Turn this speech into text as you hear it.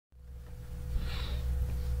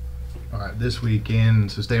All right, this week in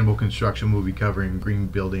Sustainable Construction, we'll be covering green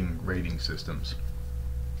building rating systems.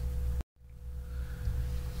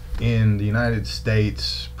 In the United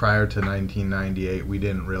States, prior to 1998, we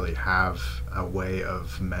didn't really have a way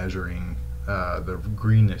of measuring the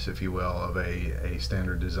greenness, if you will, of a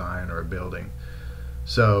standard design or a building.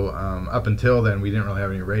 So up until then, we didn't really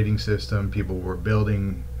have any rating system. People were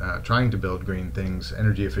building, trying to build green things,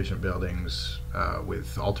 energy efficient buildings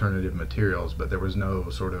with alternative materials, but there was no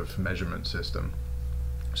sort of measurement system.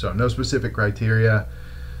 So no specific criteria.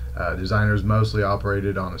 Designers mostly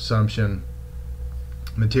operated on assumption.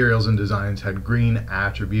 Materials and designs had green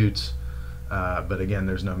attributes, but again,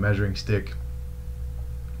 there's no measuring stick.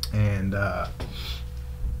 And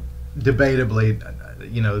debatably,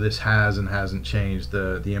 this has and hasn't changed.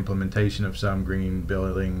 The implementation of some green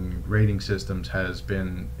building rating systems has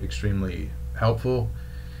been extremely helpful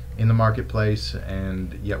in the marketplace,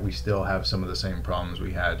 and yet we still have some of the same problems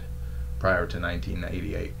we had prior to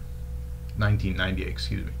 1998,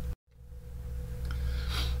 excuse me.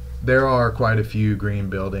 There are quite a few green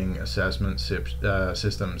building assessment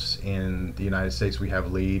systems in the United States. We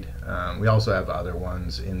have LEED. We also have other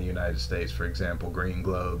ones in the United States, for example, Green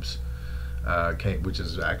Globes, which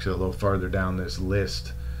is actually a little farther down this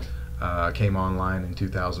list, came online in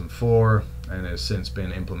 2004 and has since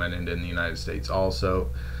been implemented in the United States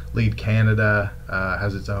also. LEED Canada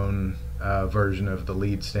has its own version of the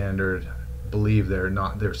LEED standard. I believe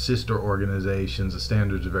they're sister organizations. The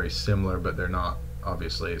standards are very similar, but they're not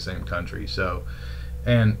obviously the same country. So,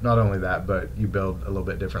 and not only that, but you build a little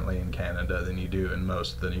bit differently in Canada than you do in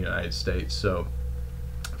most of the United States. So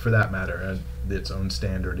for that matter, its own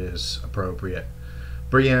standard is appropriate.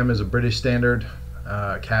 BREEAM is a British standard.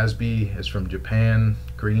 CASB is from Japan.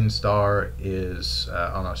 Green Star is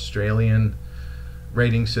an Australian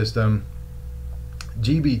rating system.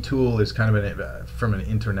 GB Tool is kind of from an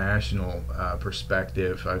international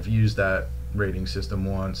perspective. I've used that rating system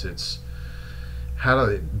once. It's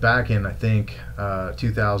back in, I think,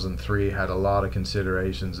 2003, had a lot of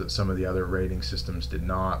considerations that some of the other rating systems did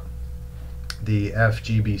not. The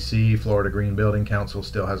FGBC, Florida Green Building Council,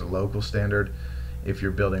 still has a local standard. If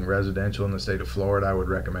you're building residential in the state of Florida, I would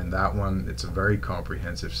recommend that one. It's a very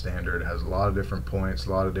comprehensive standard. It has a lot of different points,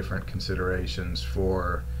 a lot of different considerations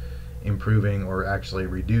for improving or actually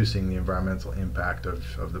reducing the environmental impact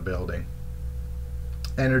of the building.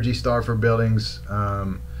 Energy Star for buildings.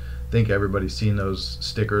 I think everybody's seen those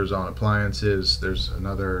stickers on appliances. There's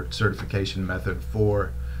another certification method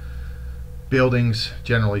for buildings.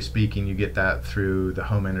 Generally speaking, you get that through the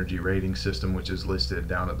Home Energy Rating System, which is listed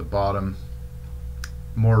down at the bottom.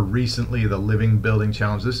 More recently, the Living Building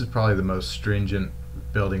Challenge. This is probably the most stringent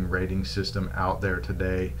building rating system out there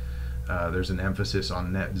today. There's an emphasis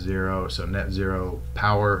on net zero, so net zero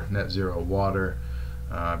power, net zero water.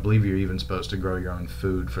 I believe you're even supposed to grow your own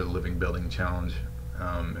food for the Living Building Challenge.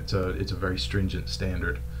 It's a very stringent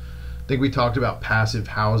standard. I think we talked about passive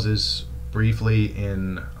houses briefly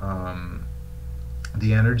in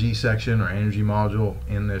the energy section or energy module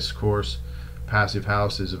in this course. Passive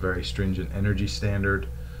house is a very stringent energy standard,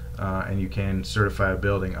 and you can certify a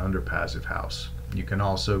building under passive house. You can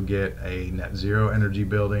also get a net zero energy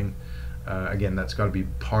building. Again, that's got to be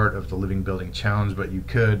part of the Living Building Challenge, but you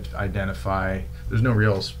could identify, there's no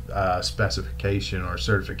real specification or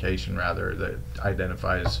certification rather that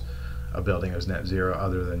identifies a building as net zero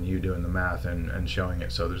other than you doing the math and showing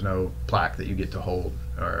it. So there's no plaque that you get to hold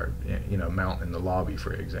or mount in the lobby,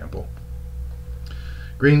 for example.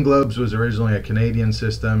 Green Globes was originally a Canadian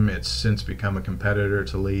system. It's since become a competitor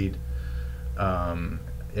to LEED.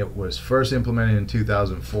 It was first implemented in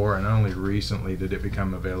 2004, and only recently did it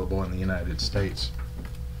become available in the United States.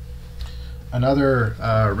 Another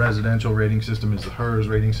residential rating system is the HERS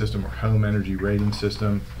rating system, or Home Energy Rating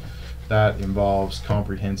System. That involves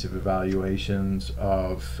comprehensive evaluations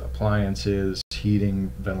of appliances,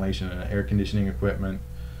 heating, ventilation, and air conditioning equipment,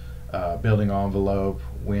 building envelope,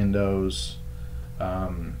 windows,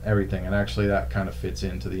 everything. And actually that kind of fits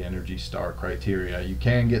into the Energy Star criteria. You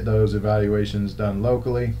can get those evaluations done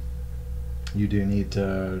locally. You do need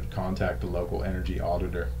to contact a local energy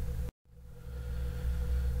auditor.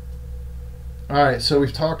 Alright, so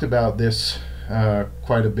we've talked about this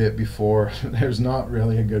quite a bit before. There's not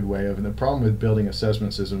really a good way of, and the problem with building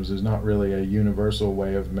assessment systems is not really a universal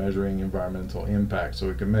way of measuring environmental impact. So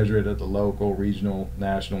we can measure it at the local, regional,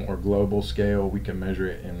 national, or global scale. We can measure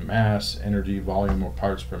it in mass, energy, volume, or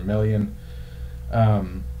parts per million.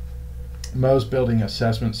 Most building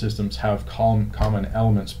assessment systems have common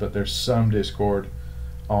elements, but there's some discord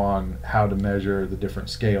on how to measure the different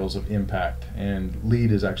scales of impact, and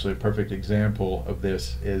LEED is actually a perfect example of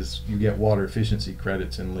this. Is you get water efficiency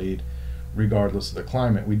credits in LEED, regardless of the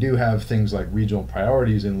climate. We do have things like regional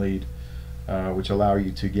priorities in LEED, which allow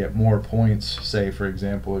you to get more points, say for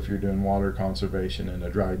example if you're doing water conservation in a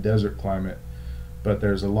dry desert climate. But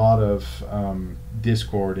there's a lot of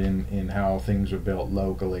discord in how things are built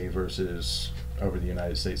locally versus over the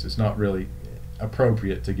United States. It's not really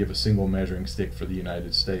appropriate to give a single measuring stick for the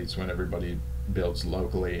United States when everybody builds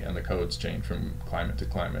locally and the codes change from climate to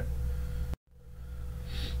climate.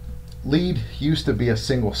 LEED used to be a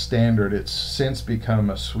single standard. It's since become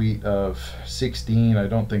a suite of 16. I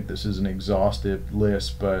don't think this is an exhaustive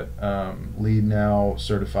list, but LEED now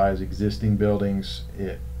certifies existing buildings.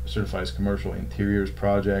 It certifies commercial interiors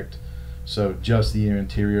project, so just the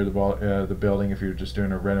interior of the building. If you're just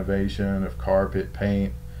doing a renovation of carpet,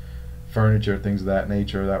 paint, furniture, things of that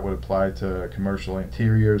nature, that would apply to commercial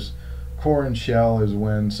interiors. Core and shell is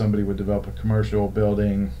when somebody would develop a commercial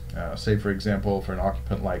building, say for example for an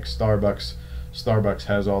occupant like Starbucks. Starbucks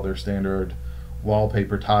has all their standard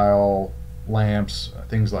wallpaper tile, lamps,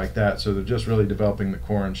 things like that, so they're just really developing the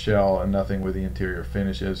core and shell and nothing with the interior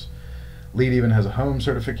finishes. LEED even has a home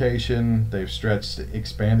certification. They've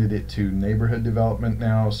expanded it to neighborhood development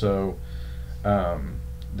now, so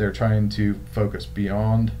they're trying to focus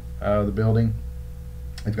beyond the building.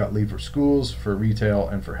 They've got LEED for schools, for retail,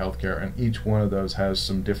 and for healthcare, and each one of those has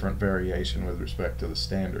some different variation with respect to the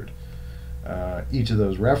standard. Each of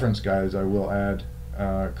those reference guides, I will add,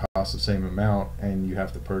 costs the same amount, and you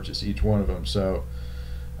have to purchase each one of them. So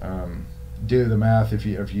do the math. If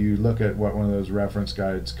you look at what one of those reference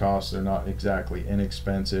guides costs, they're not exactly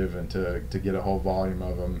inexpensive, and to get a whole volume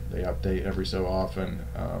of them, they update every so often.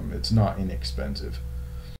 It's not inexpensive.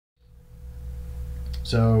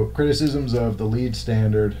 So criticisms of the LEED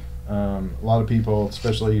standard. A lot of people,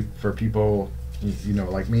 especially for people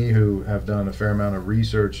like me who have done a fair amount of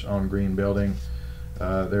research on green building,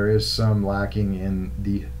 there is some lacking in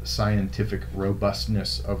the scientific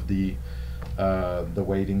robustness of the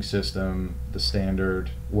weighting system, the standard,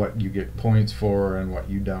 what you get points for and what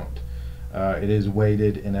you don't. It is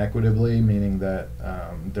weighted inequitably, meaning that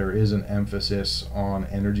there is an emphasis on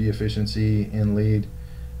energy efficiency in LEED,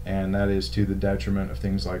 and that is to the detriment of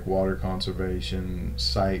things like water conservation,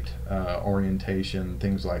 site orientation,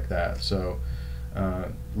 things like that. So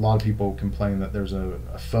a lot of people complain that there's a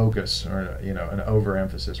focus, or an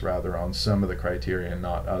overemphasis rather, on some of the criteria and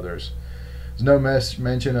not others. There's no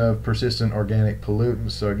mention of persistent organic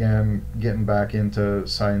pollutants. So again, getting back into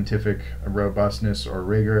scientific robustness or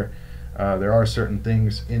rigor, there are certain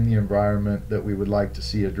things in the environment that we would like to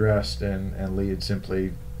see addressed, and LEED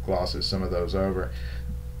simply glosses some of those over.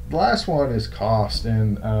 The last one is cost,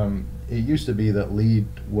 and it used to be that LEED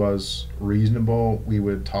was reasonable. We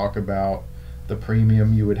would talk about the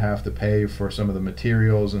premium you would have to pay for some of the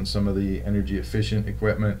materials and some of the energy efficient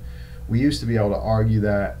equipment. We used to be able to argue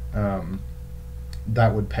that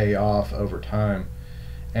that would pay off over time,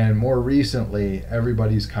 and more recently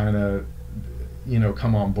everybody's kind of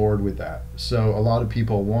come on board with that. So a lot of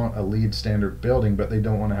people want a LEED standard building, but they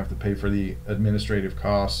don't want to have to pay for the administrative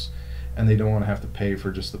costs, and they don't want to have to pay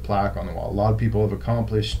for just the plaque on the wall. A lot of people have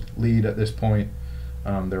accomplished LEED at this point.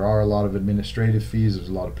 There are a lot of administrative fees, there's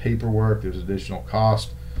a lot of paperwork, there's additional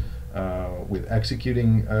cost with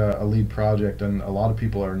executing a LEED project, and a lot of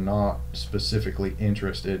people are not specifically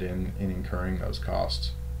interested in incurring those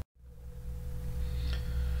costs.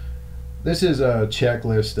 This is a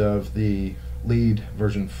checklist of the LEED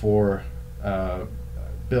version 4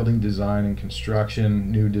 building design and construction,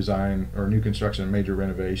 new design or new construction and major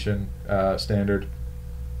renovation standard.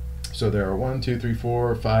 So there are 1, 2, 3,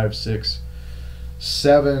 4, 5, 6,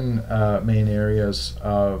 7 main areas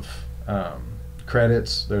of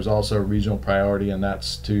credits. There's also regional priority, and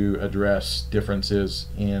that's to address differences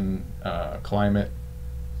in climate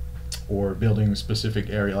or building specific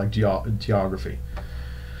area like geography.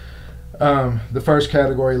 The first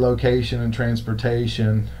category, location and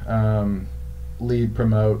transportation, LEED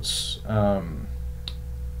promotes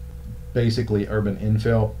basically urban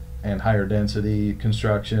infill and higher density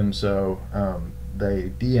construction. So they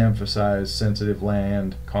de-emphasize sensitive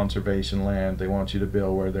land, conservation land. They want you to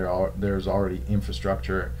build where there's already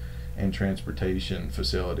infrastructure and transportation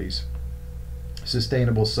facilities.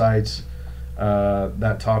 Sustainable sites,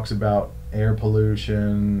 that talks about air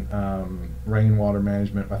pollution, rainwater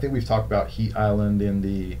management. I think we've talked about heat island in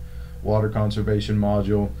the water conservation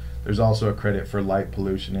module. There's also a credit for light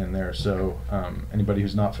pollution in there. So anybody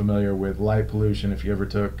who's not familiar with light pollution, if you ever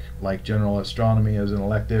took like general astronomy as an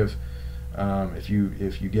elective, if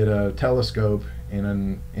you get a telescope in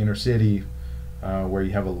an inner city where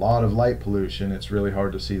you have a lot of light pollution, it's really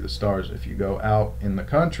hard to see the stars. If you go out in the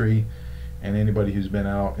country And anybody who's been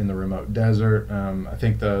out in the remote desert, I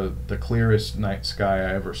think the clearest night sky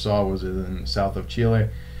I ever saw was in south of Chile,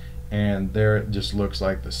 and there it just looks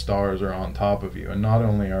like the stars are on top of you. And not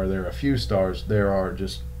only are there a few stars, there are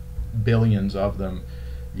just billions of them.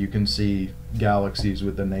 You can see galaxies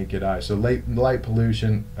with the naked eye. So light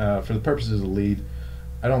pollution, for the purposes of LEED,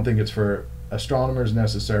 I don't think it's for astronomers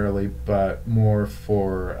necessarily, but more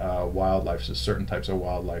for wildlife. So certain types of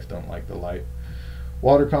wildlife don't like the light.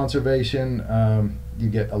 Water conservation, you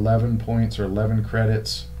get 11 points or 11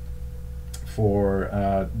 credits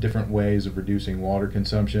for different ways of reducing water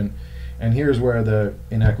consumption. And here's where the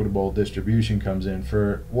inequitable distribution comes in.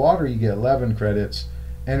 For water, you get 11 credits.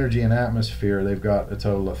 Energy and atmosphere, they've got a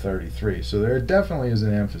total of 33. So there definitely is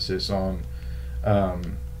an emphasis on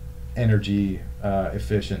energy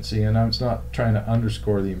efficiency, and I'm not trying to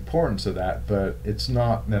underscore the importance of that, but it's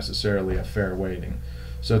not necessarily a fair weighting.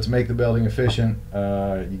 So to make the building efficient,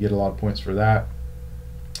 you get a lot of points for that.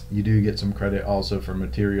 You do get some credit also for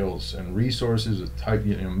materials and resources, type,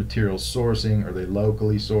 materials sourcing. Are they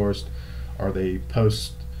locally sourced? Are they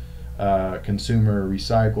consumer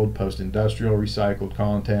recycled, post-industrial recycled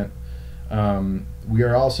content? We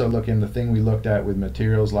are also looking, the thing we looked at with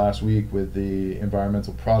materials last week with the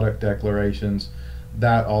environmental product declarations,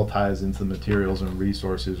 that all ties into the materials and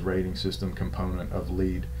resources rating system component of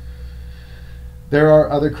LEED. There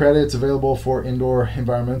are other credits available for indoor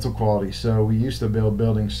environmental quality. So we used to build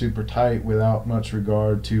buildings super tight without much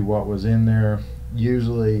regard to what was in there.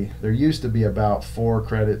 Usually there used to be about 4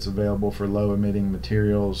 credits available for low emitting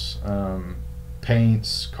materials,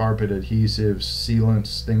 paints, carpet adhesives,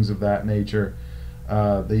 sealants, things of that nature.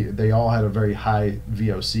 They all had a very high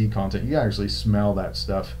VOC content. You actually smell that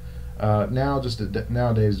stuff.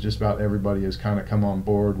 Nowadays, just about everybody has kind of come on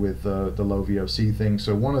board with the low VOC thing.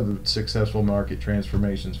 So one of the successful market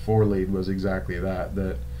transformations for LEED was exactly that.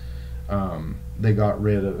 They got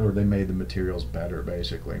rid of, or they made the materials better,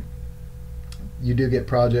 basically. You do get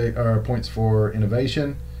points for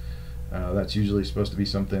innovation. That's usually supposed to be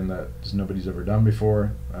something that nobody's ever done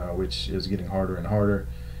before, which is getting harder and harder.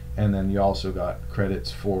 And then you also got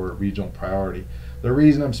credits for regional priority. The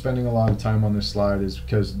reason I'm spending a lot of time on this slide is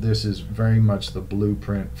because this is very much the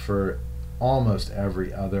blueprint for almost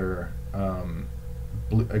every other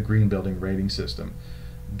green building rating system.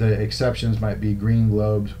 The exceptions might be Green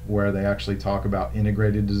Globes, where they actually talk about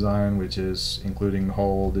integrated design, which is including the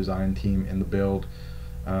whole design team in the build.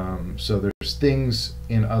 So there's things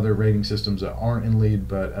in other rating systems that aren't in LEED,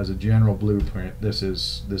 but as a general blueprint, this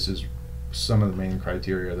is some of the main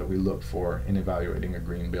criteria that we look for in evaluating a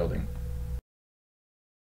green building.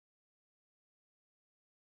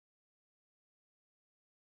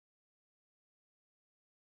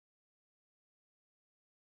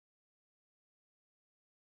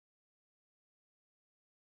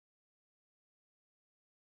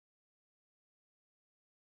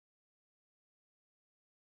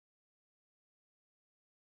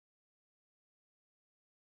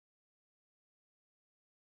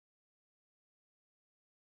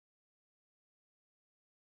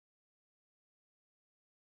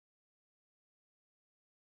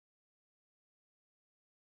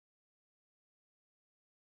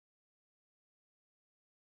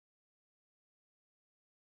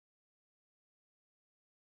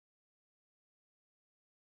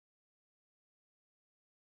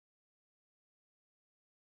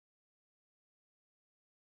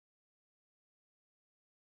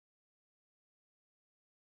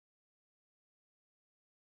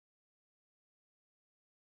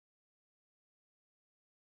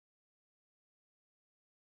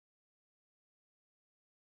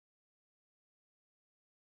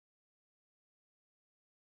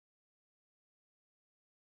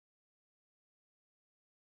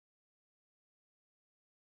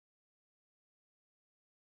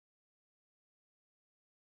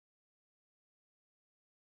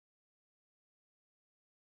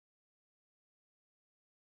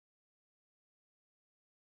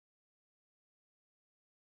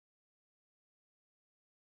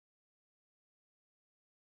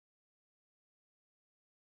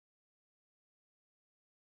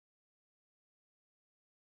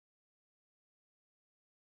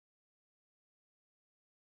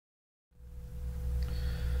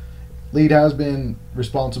 LEED has been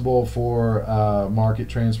responsible for market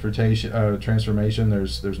transformation.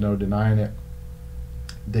 There's no denying it.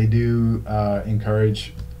 They do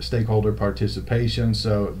encourage stakeholder participation.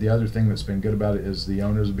 So the other thing that's been good about it is the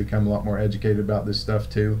owners have become a lot more educated about this stuff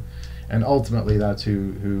too, and ultimately that's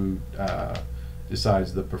who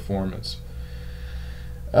decides the performance.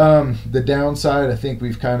 The downside, I think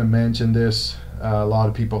we've kind of mentioned this. A lot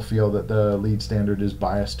of people feel that the LEED standard is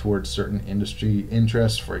biased towards certain industry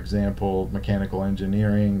interests. For example, mechanical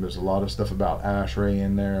engineering. There's a lot of stuff about ASHRAE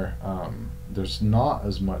in there. There's not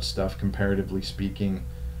as much stuff, comparatively speaking,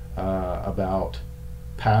 about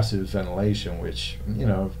passive ventilation, which, you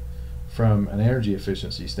know, from an energy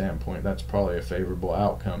efficiency standpoint, that's probably a favorable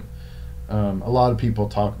outcome. A lot of people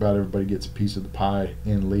talk about everybody gets a piece of the pie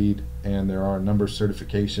in LEED, and there are a number of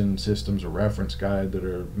certification systems or reference guide that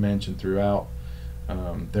are mentioned throughout.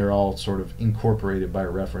 They're all sort of incorporated by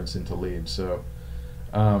reference into LEED. So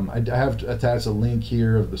I have attached a link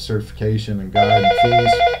here of the certification and guide and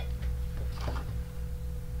fees.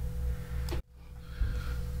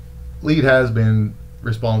 LEED has been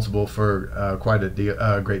responsible for quite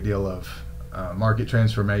a great deal of market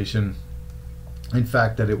transformation. In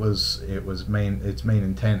fact, that its main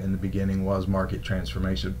intent in the beginning was market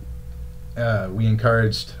transformation. We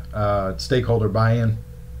encouraged stakeholder buy-in.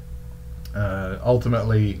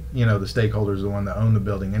 Ultimately, you know, the stakeholders are the one that own the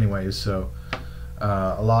building anyways, so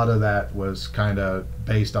a lot of that was kind of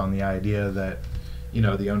based on the idea that, you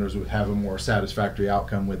know, the owners would have a more satisfactory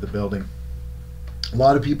outcome with the building. A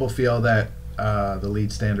lot of people feel that the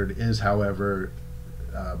LEED standard is, however,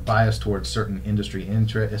 biased towards certain industry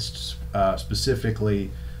interests, specifically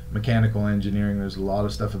mechanical engineering. There's a lot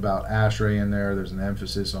of stuff about ASHRAE in there. There's an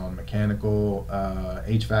emphasis on mechanical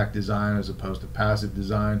HVAC design as opposed to passive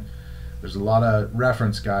design. There's a lot of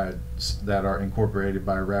reference guides that are incorporated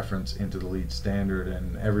by reference into the LEED standard,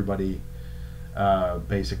 and everybody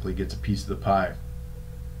basically gets a piece of the pie.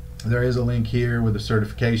 There is a link here with the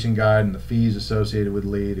certification guide and the fees associated with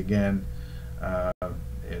LEED. Again,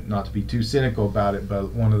 not to be too cynical about it,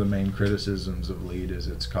 but one of the main criticisms of LEED is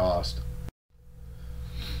its cost.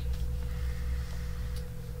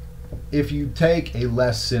 If you take a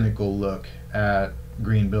less cynical look at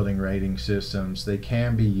green building rating systems, they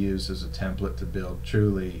can be used as a template to build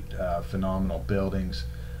truly phenomenal buildings.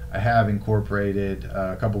 I have incorporated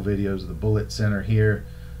a couple videos of the Bullitt Center here.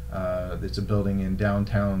 It's a building in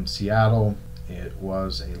downtown Seattle. It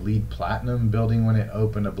was a LEED Platinum building when it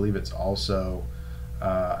opened. I believe it's also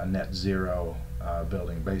a net zero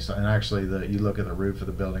building based on, and actually you look at the roof of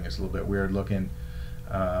the building, it's a little bit weird looking.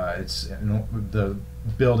 The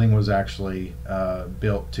building was actually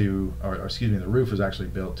built to, or excuse me, the roof was actually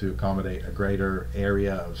built to accommodate a greater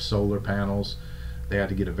area of solar panels. They had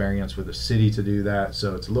to get a variance with the city to do that,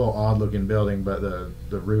 so it's a little odd looking building, but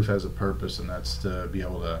the roof has a purpose, and that's to be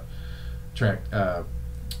able to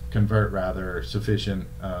convert rather sufficient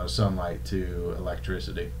sunlight to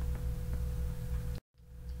electricity.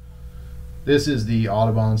 This is the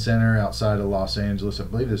Audubon Center outside of Los Angeles. I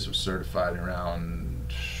believe this was certified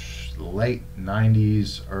around late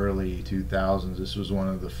 90s, early 2000s. This was one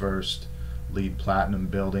of the first LEED Platinum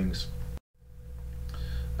buildings.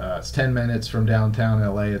 It's 10 minutes from downtown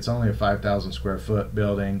LA. It's only a 5,000 square foot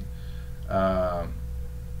building.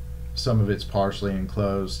 Some of it's partially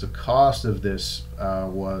enclosed. The cost of this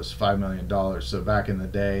was $5 million. So back in the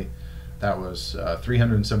day, that was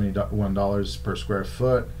 $371 per square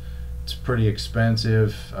foot. It's pretty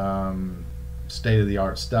expensive,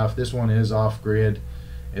 state-of-the-art stuff. This one is off-grid.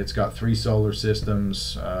 It's got 3 solar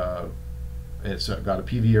systems. It's got a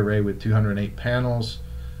PV array with 208 panels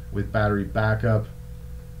with battery backup.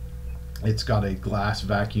 It's got a glass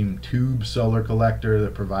vacuum tube solar collector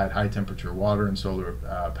that provide high-temperature water and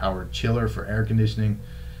solar-powered chiller for air conditioning,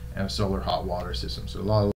 and a solar hot water system. So a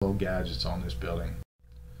lot of little gadgets on this building.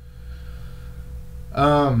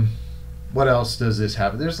 What else does this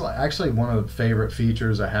have? There's actually one of the favorite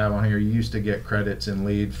features I have on here. You used to get credits in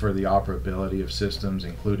LEED for the operability of systems,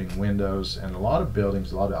 including windows, and a lot of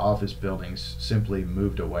buildings, a lot of office buildings simply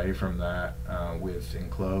moved away from that with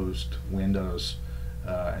enclosed windows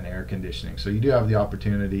and air conditioning. So you do have the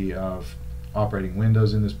opportunity of operating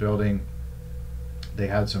windows in this building. They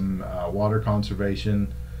had some water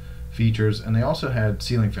conservation features, and they also had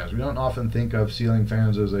ceiling fans. We don't often think of ceiling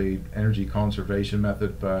fans as a energy conservation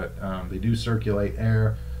method, but they do circulate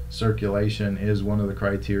air. Circulation is one of the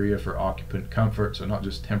criteria for occupant comfort, so not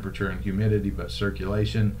just temperature and humidity, but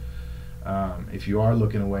circulation. If you are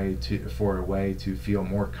looking for a way to feel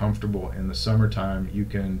more comfortable in the summertime, you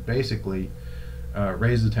can basically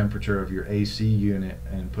raise the temperature of your AC unit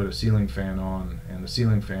and put a ceiling fan on, and the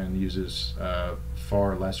ceiling fan uses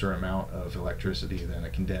far lesser amount of electricity than a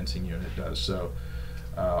condensing unit does. So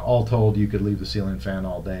all told, you could leave the ceiling fan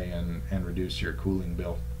all day and reduce your cooling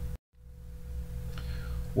bill.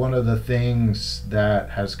 One of the things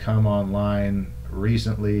that has come online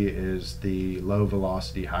recently is the low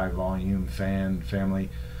velocity high volume fan family.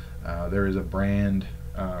 There is a brand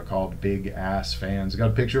called Big Ass Fans. It's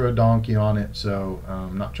got a picture of a donkey on it, so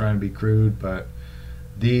I'm not trying to be crude, but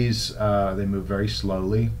these they move very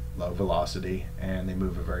slowly, low velocity, and they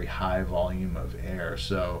move a very high volume of air.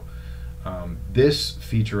 So this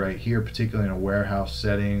feature right here, particularly in a warehouse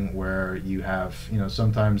setting where you have,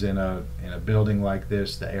 sometimes in a building like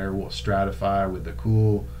this, the air will stratify with the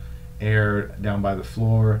cool air down by the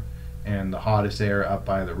floor and the hottest air up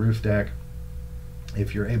by the roof deck.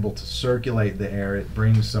 If you're able to circulate the air, it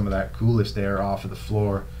brings some of that coolest air off of the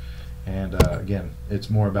floor. And again, it's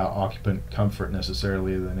more about occupant comfort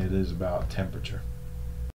necessarily than it is about temperature.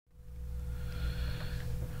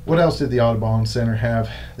 What else did the Audubon Center have?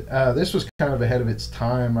 This was kind of ahead of its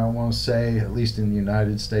time, I want to say, at least in the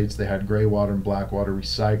United States. They had gray water and black water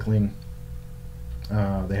recycling.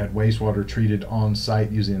 They had wastewater treated on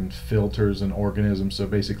site using filters and organisms. So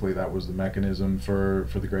basically that was the mechanism for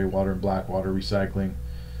the gray water and black water recycling.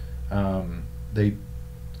 They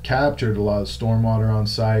captured a lot of stormwater on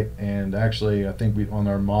site, and actually I think on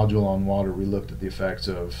our module on water we looked at the effects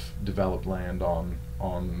of developed land on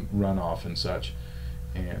runoff and such.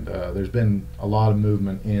 And there's been a lot of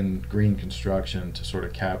movement in green construction to sort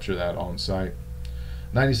of capture that on site.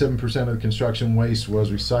 97% of the construction waste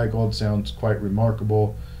was recycled. Sounds quite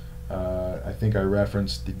remarkable. I think I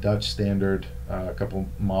referenced the Dutch standard a couple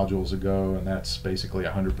modules ago, and that's basically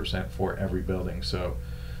 100% for every building. So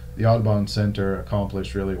the Audubon Center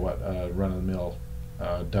accomplished really what run-of-the-mill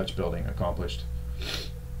Dutch building accomplished.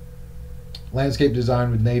 Landscape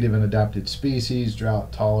design with native and adapted species,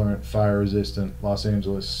 drought tolerant, fire resistant. Los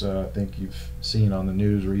Angeles, I think you've seen on the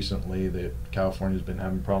news recently that California's been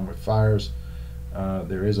having a problem with fires.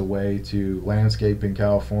 There is a way to landscape in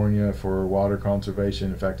California for water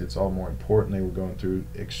conservation. In fact, it's all more important. They were going through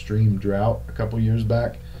extreme drought a couple years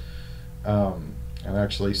back. And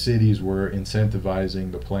actually cities were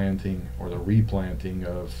incentivizing the planting or the replanting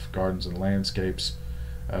of gardens and landscapes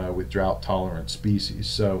with drought tolerant species.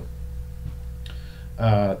 So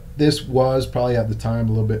this was probably at the time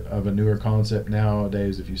a little bit of a newer concept.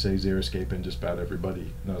 Nowadays, if you say xeriscaping, just about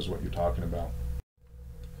everybody knows what you're talking about.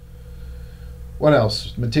 What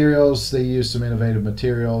else? Materials. They use some innovative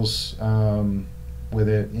materials with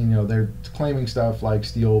it. They're claiming stuff like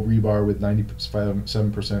steel rebar with 97%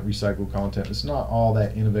 recycled content. It's not all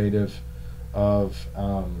that innovative of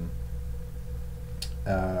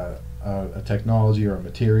a technology or a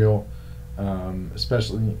material.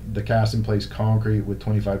 Especially the cast in place concrete with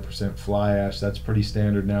 25% fly ash. That's pretty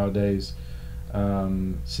standard nowadays.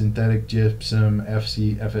 Synthetic gypsum,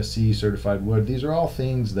 FSC certified wood. These are all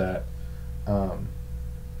things that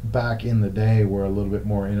back in the day were a little bit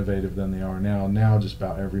more innovative than they are now. Now just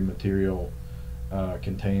about every material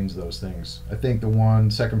contains those things. I think the one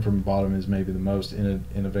second from the bottom is maybe the most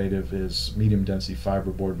innovative is medium density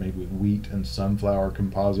fiberboard made with wheat and sunflower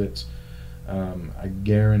composites. I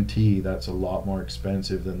guarantee that's a lot more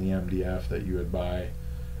expensive than the MDF that you would buy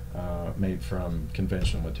made from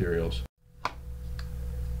conventional materials.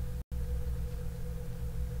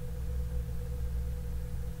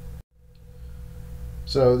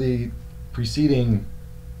 So the preceding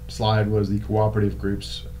slide was the cooperative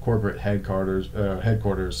group's corporate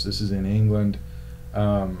headquarters. This is in England.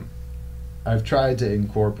 I've tried to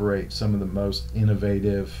incorporate some of the most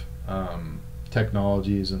innovative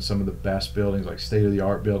technologies and some of the best buildings, like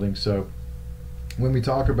state-of-the-art buildings. So when we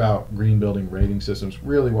talk about green building rating systems,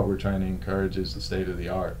 really what we're trying to encourage is the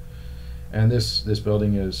state-of-the-art. And this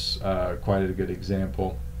building is quite a good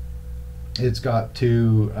example. It's got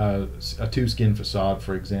a two-skin facade,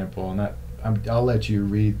 for example, and that I'll let you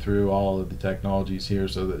read through all of the technologies here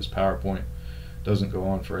so that this PowerPoint doesn't go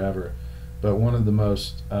on forever. But one of the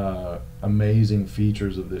most amazing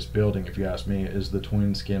features of this building, if you ask me, is the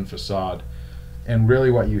twin skin facade. And really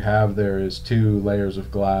what you have there is two layers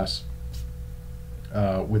of glass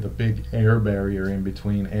with a big air barrier in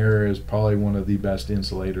between. Air is probably one of the best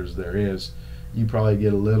insulators there is. You probably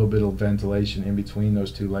get a little bit of ventilation in between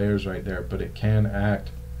those two layers right there, but it can act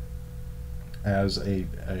as a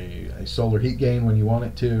solar heat gain when you want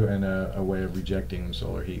it to, and a way of rejecting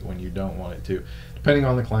solar heat when you don't want it to, depending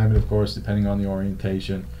on the climate, of course, depending on the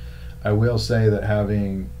orientation. I will say that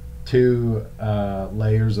having two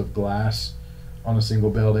layers of glass on a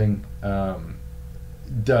single building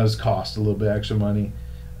does cost a little bit extra money.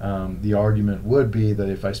 The argument would be that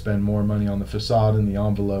if I spend more money on the facade and the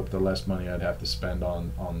envelope, the less money I'd have to spend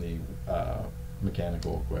on the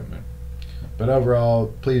mechanical equipment. But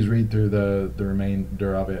overall, please read through the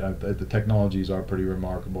remainder of it. The technologies are pretty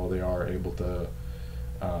remarkable. They are able to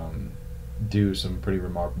do some pretty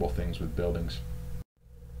remarkable things with buildings.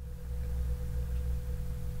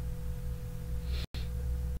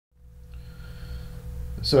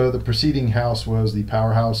 So the preceding house was the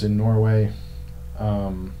powerhouse in Norway.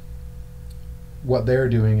 What they're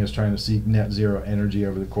doing is trying to seek net zero energy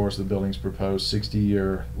over the course of the building's proposed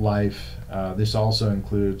 60-year life. This also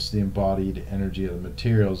includes the embodied energy of the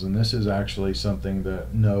materials, and this is actually something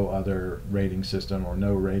that no other rating system or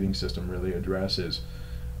no rating system really addresses.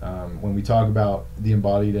 When we talk about the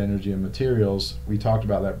embodied energy of materials, we talked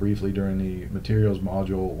about that briefly during the materials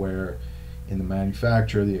module, where in the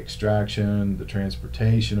manufacture, the extraction, the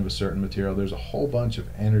transportation of a certain material, there's a whole bunch of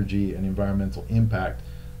energy and environmental impact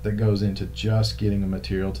that goes into just getting a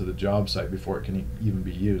material to the job site before it can even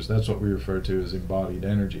be used. That's what we refer to as embodied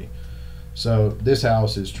energy. So this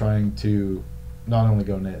house is trying to not only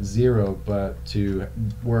go net zero, but to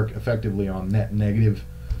work effectively on net negative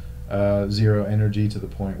zero energy, to the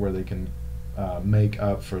point where they can make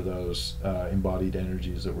up for those embodied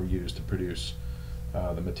energies that were used to produce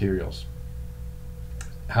the materials.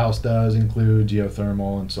 House does include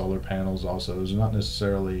geothermal and solar panels also. Those are not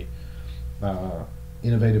necessarily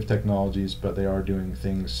innovative technologies, but they are doing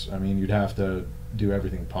things. I mean, you'd have to do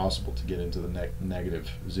everything possible to get into the negative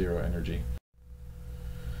zero energy.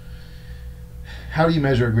 How do you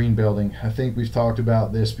measure a green building? I think we've talked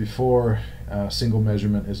about this before. Single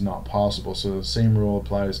measurement is not possible, so the same rule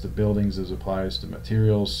applies to buildings as applies to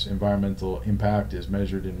materials. Environmental impact is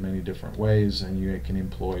measured in many different ways, and you can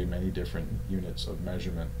employ many different units of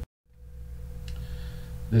measurement.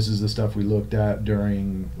 This is the stuff we looked at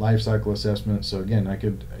during life cycle assessment. So again, I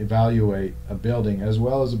could evaluate a building as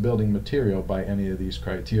well as a building material by any of these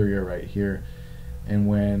criteria right here. And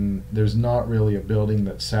when there's not really a building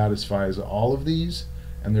that satisfies all of these,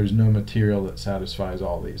 and there's no material that satisfies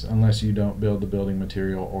all these, unless you don't build the building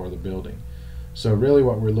material or the building. So really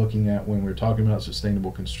what we're looking at when we're talking about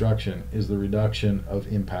sustainable construction is the reduction of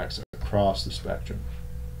impacts across the spectrum,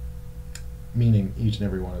 meaning each and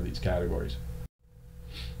every one of these categories.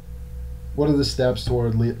 What are the steps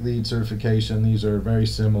toward LEED certification? These are very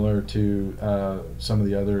similar to some of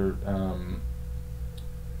the other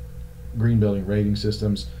green building rating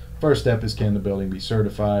systems. First step is, can the building be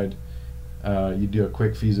certified? You do a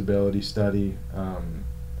quick feasibility study.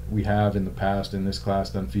 We have in the past in this class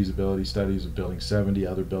done feasibility studies of building 70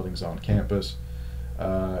 other buildings on campus.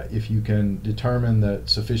 If you can determine that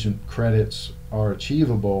sufficient credits are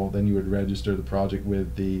achievable, then you would register the project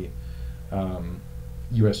with the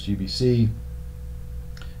USGBC.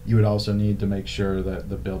 You would also need to make sure that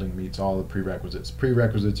the building meets all the prerequisites.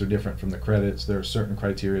 Prerequisites are different from the credits. There are certain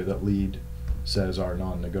criteria that LEED says are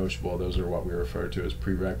non-negotiable. Those are what we refer to as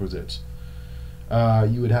prerequisites.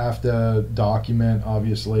 You would have to document,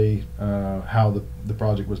 obviously, how the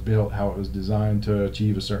project was built, how it was designed to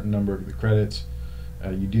achieve a certain number of the credits.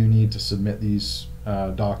 You do need to submit these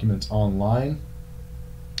documents online.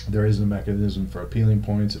 There is a mechanism for appealing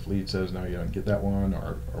points if LEED says no, you don't get that one,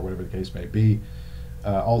 or whatever the case may be.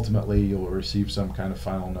 Ultimately, you'll receive some kind of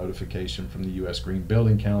final notification from the U.S. Green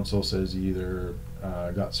Building Council, says you either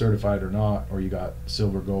got certified or not, or you got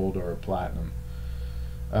silver, gold, or platinum.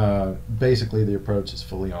 Basically, the approach is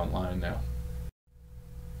fully online now.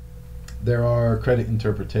 There are credit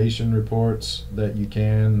interpretation reports that you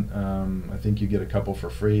can, I think you get a couple for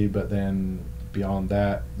free, but then beyond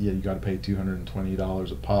that, yeah, you got to pay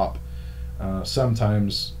 $220 a pop.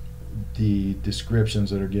 Sometimes the descriptions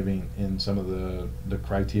that are given in some of the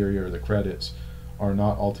criteria or the credits are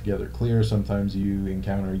not altogether clear. Sometimes you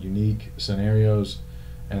encounter unique scenarios,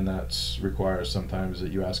 and that requires sometimes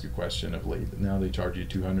that you ask a question of LEED. Now they charge you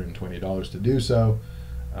 $220 to do so.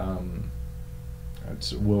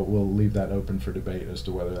 We'll leave that open for debate as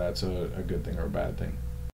to whether that's a good thing or a bad thing.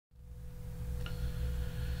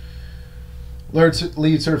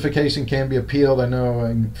 LEED certification can be appealed. I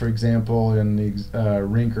know, for example, in the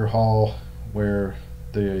Rinker Hall, where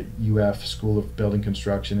the UF School of Building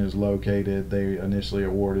Construction is located, they initially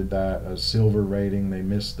awarded that a silver rating. They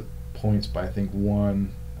missed the points by, I think,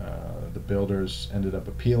 1. The builders ended up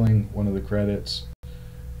appealing one of the credits,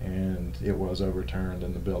 and it was overturned,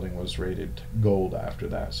 and the building was rated gold after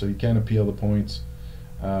that. So you can appeal the points.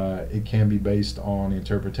 It can be based on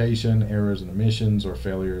interpretation, errors and omissions, or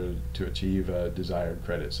failure to achieve a desired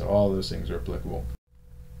credit. So all those things are applicable.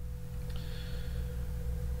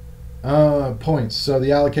 Points. So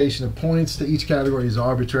the allocation of points to each category is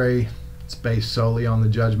arbitrary. It's based solely on the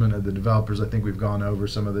judgment of the developers. I think we've gone over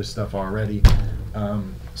some of this stuff already.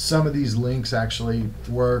 Some of these links actually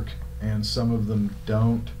work, and some of them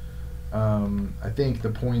don't. I think the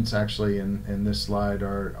points actually in this slide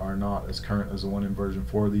are not as current as the one in version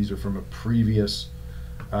 4. These are from a previous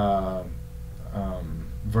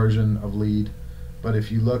version of LEED. But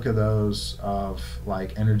if you look at those of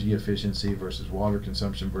like energy efficiency versus water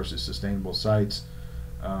consumption versus sustainable sites,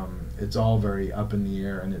 It's all very up in the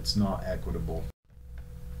air, and it's not equitable.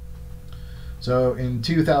 So in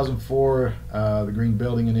 2004, the Green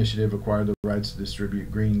Building Initiative acquired the rights to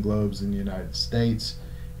distribute green globes in the United States.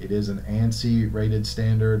 It is an ANSI rated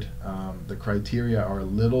standard. The criteria are a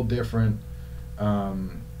little different.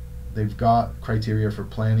 They've got criteria for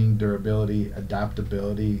planning, durability,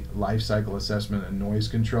 adaptability, life cycle assessment, and noise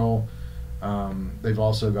control. They've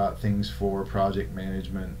also got things for project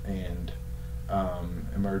management and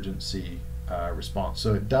emergency response.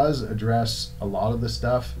 So it does address a lot of the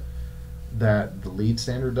stuff that the LEED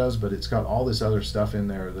standard does, but it's got all this other stuff in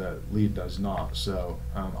there that LEED does not. So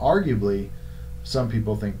arguably, some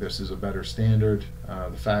people think this is a better standard.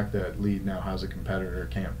 The fact that LEED now has a competitor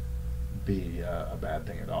can't be a bad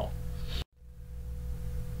thing at all.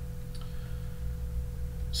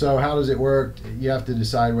 So how does it work? You have to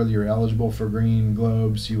decide whether you're eligible for green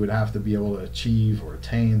globes. You would have to be able to achieve or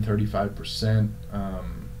attain 35%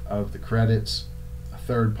 of the credits. A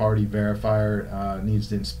third-party verifier needs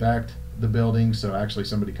to inspect the building, so actually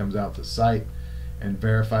somebody comes out to site and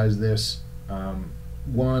verifies this.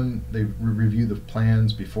 One, they review the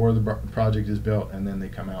plans before the project is built, and then they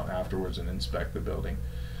come out afterwards and inspect the building.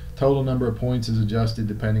 Total number of points is adjusted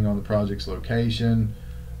depending on the project's location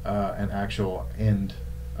and actual end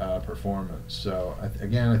performance. So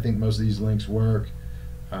again, I think most of these links work,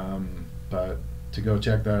 but to go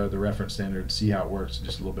check the reference standard, see how it works,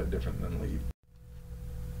 just a little bit different than LEED.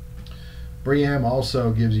 BREEAM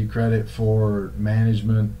also gives you credit for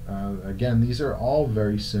management. Again, these are all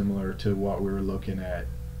very similar to what we were looking at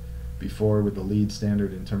before with the LEED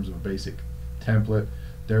standard in terms of a basic template.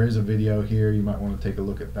 There is a video here, you might want to take a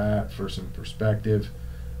look at that for some perspective.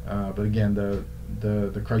 But again,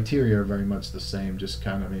 the criteria are very much the same, just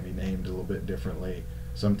kind of maybe named a little bit differently.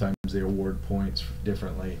 Sometimes they award points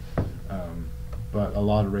differently, but a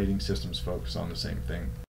lot of rating systems focus on the same thing.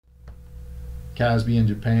 CASB in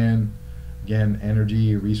Japan, again,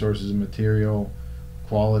 energy, resources and material,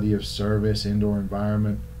 quality of service, indoor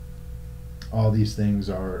environment. All these things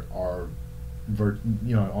are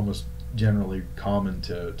almost generally common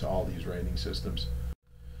to all these rating systems.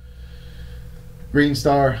 Green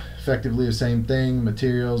Star, effectively the same thing.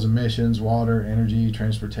 Materials, emissions, water, energy,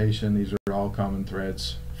 transportation, these are all common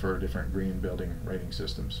threads for different green building rating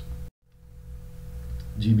systems.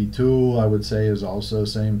 GB Tool, I would say, is also the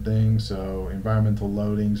same thing. So environmental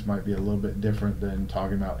loadings might be a little bit different than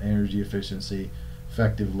talking about energy efficiency.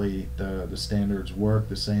 Effectively, the standards work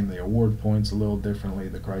the same. They award points a little differently.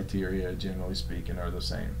 The criteria, generally speaking, are the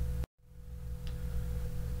same.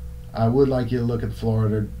 I would like you to look at the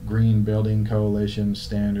Florida Green Building Coalition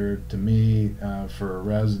standard. To me, for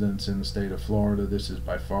residents in the state of Florida, this is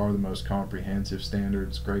by far the most comprehensive standard.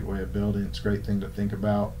 It's a great way of building. It's a great thing to think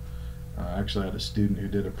about. Actually, I had a student who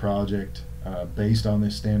did a project based on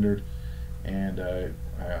this standard, and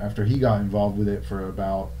after he got involved with it for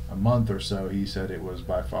about a month or so, he said it was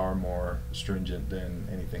by far more stringent than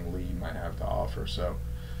anything LEED might have to offer. So,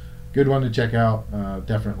 good one to check out.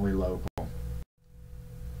 Definitely local.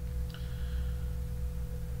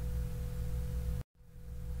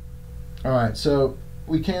 All right, so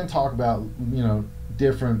we can talk about,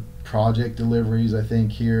 different project deliveries. I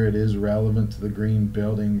think here it is relevant to the green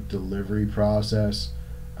building delivery process.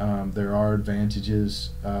 There are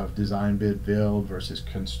advantages of design bid build versus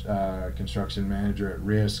construction manager at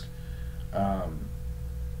risk.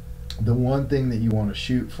 The one thing that you want to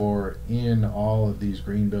shoot for in all of these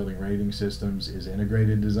green building rating systems is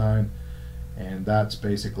integrated design. And that's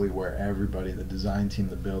basically where everybody, the design team,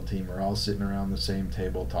 the build team, are all sitting around the same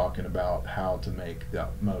table talking about how to make the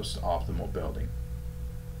most optimal building.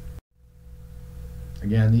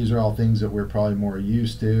 Again, these are all things that we're probably more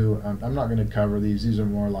used to. I'm not going to cover these. These are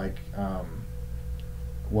more like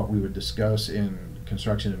what we would discuss in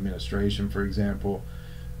construction administration, for example.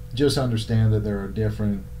 Just understand that there are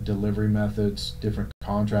different delivery methods, different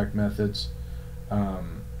contract methods.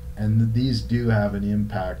 And these do have an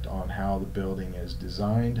impact on how the building is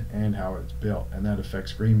designed and how it's built, and that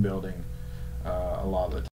affects green building a lot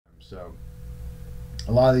of the time. So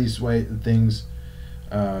a lot of these things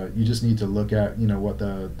you just need to look at, what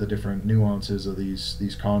the different nuances of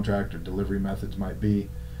these contract or delivery methods might be,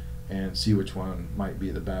 and see which one might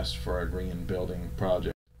be the best for a green building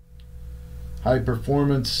project. High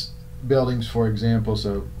performance buildings, for example,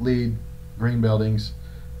 so LEED, green buildings.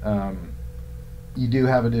 You do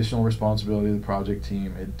have additional responsibility of the project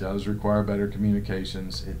team. It does require better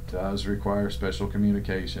communications. It does require special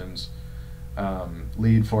communications.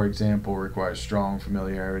 LEED, for example, requires strong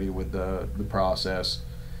familiarity with the process.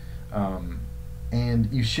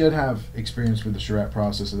 And you should have experience with the charrette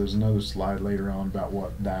process. So there's another slide later on about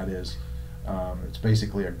what that is. It's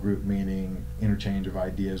basically a group meeting, interchange of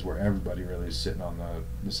ideas where everybody really is sitting on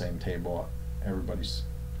the same table. Everybody's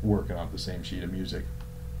working on the same sheet of music.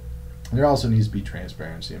 There also needs to be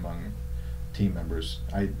transparency among team members.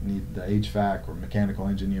 I need the HVAC or mechanical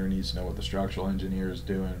engineer needs to know what the structural engineer is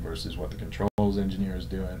doing versus what the controls engineer is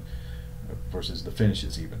doing versus the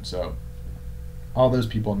finishes even. So all those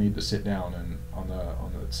people need to sit down and on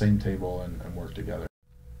the same table and work together.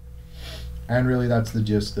 And really that's the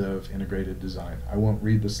gist of integrated design. I won't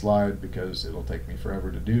read the slide because it'll take me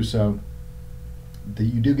forever to do so.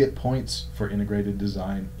 You do get points for integrated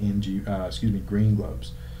design in Green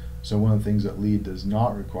Globes. So one of the things that LEED does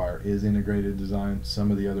not require is integrated design.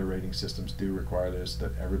 Some of the other rating systems do require this,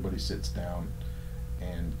 that everybody sits down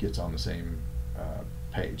and gets on the same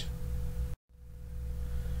page.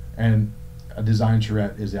 And a design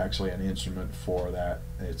charrette is actually an instrument for that.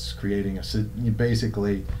 It's creating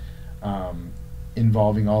basically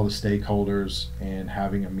involving all the stakeholders and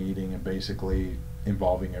having a meeting and basically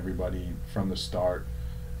involving everybody from the start,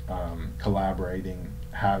 collaborating,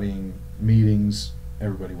 having meetings,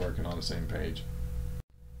 everybody working on the same page.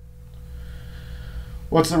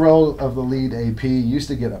 What's the role of the LEED AP? You used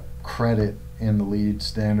to get a credit in the LEED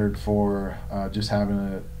standard for just having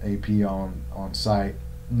an AP on site.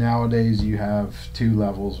 Nowadays you have 2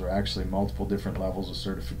 levels, or actually multiple different levels of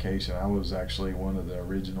certification. I was actually one of the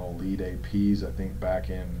original LEED APs, I think back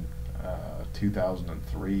in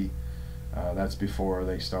 2003. That's before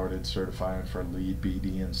they started certifying for LEED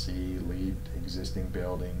BDNC, LEED existing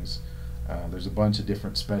buildings. There's a bunch of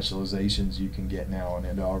different specializations you can get now, and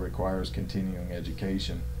it all requires continuing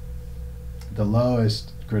education. The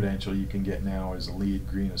lowest credential you can get now is a LEED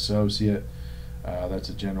Green Associate. That's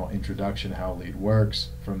a general introduction to how LEED works.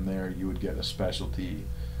 From there you would get a specialty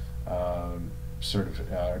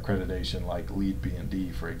accreditation like LEED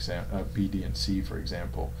BD for example, BDNC for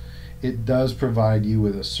example. It does provide you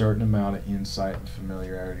with a certain amount of insight and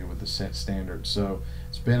familiarity with the set standards. So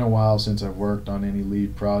it's been a while since I've worked on any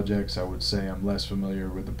LEED projects. I would say I'm less familiar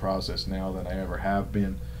with the process now than I ever have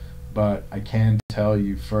been, but I can tell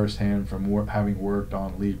you firsthand from having worked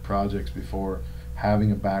on LEED projects before,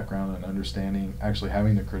 having a background and understanding, actually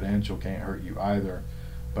having the credential can't hurt you either,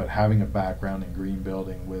 but having a background in green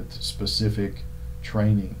building with specific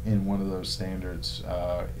training in one of those standards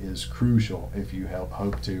is crucial if you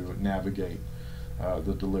hope to navigate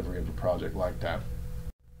the delivery of a project like that.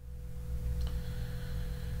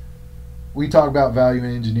 We talk about value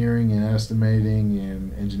engineering and estimating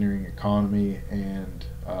and engineering economy and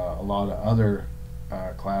a lot of other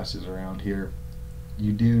classes around here.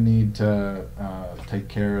 You do need to take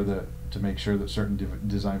care of to make sure that certain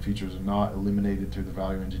design features are not eliminated through the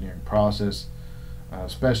value engineering process,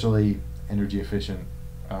 especially energy efficient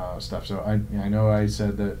stuff. So I know I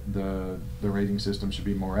said that the rating system should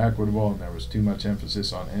be more equitable and there was too much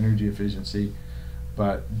emphasis on energy efficiency,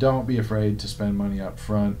 but don't be afraid to spend money up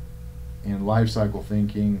front. In life cycle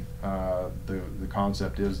thinking, the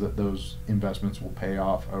concept is that those investments will pay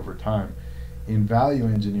off over time. In value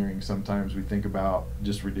engineering, sometimes we think about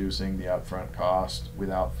just reducing the upfront cost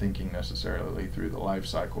without thinking necessarily through the life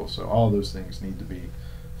cycle. So all those things need to be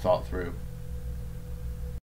thought through.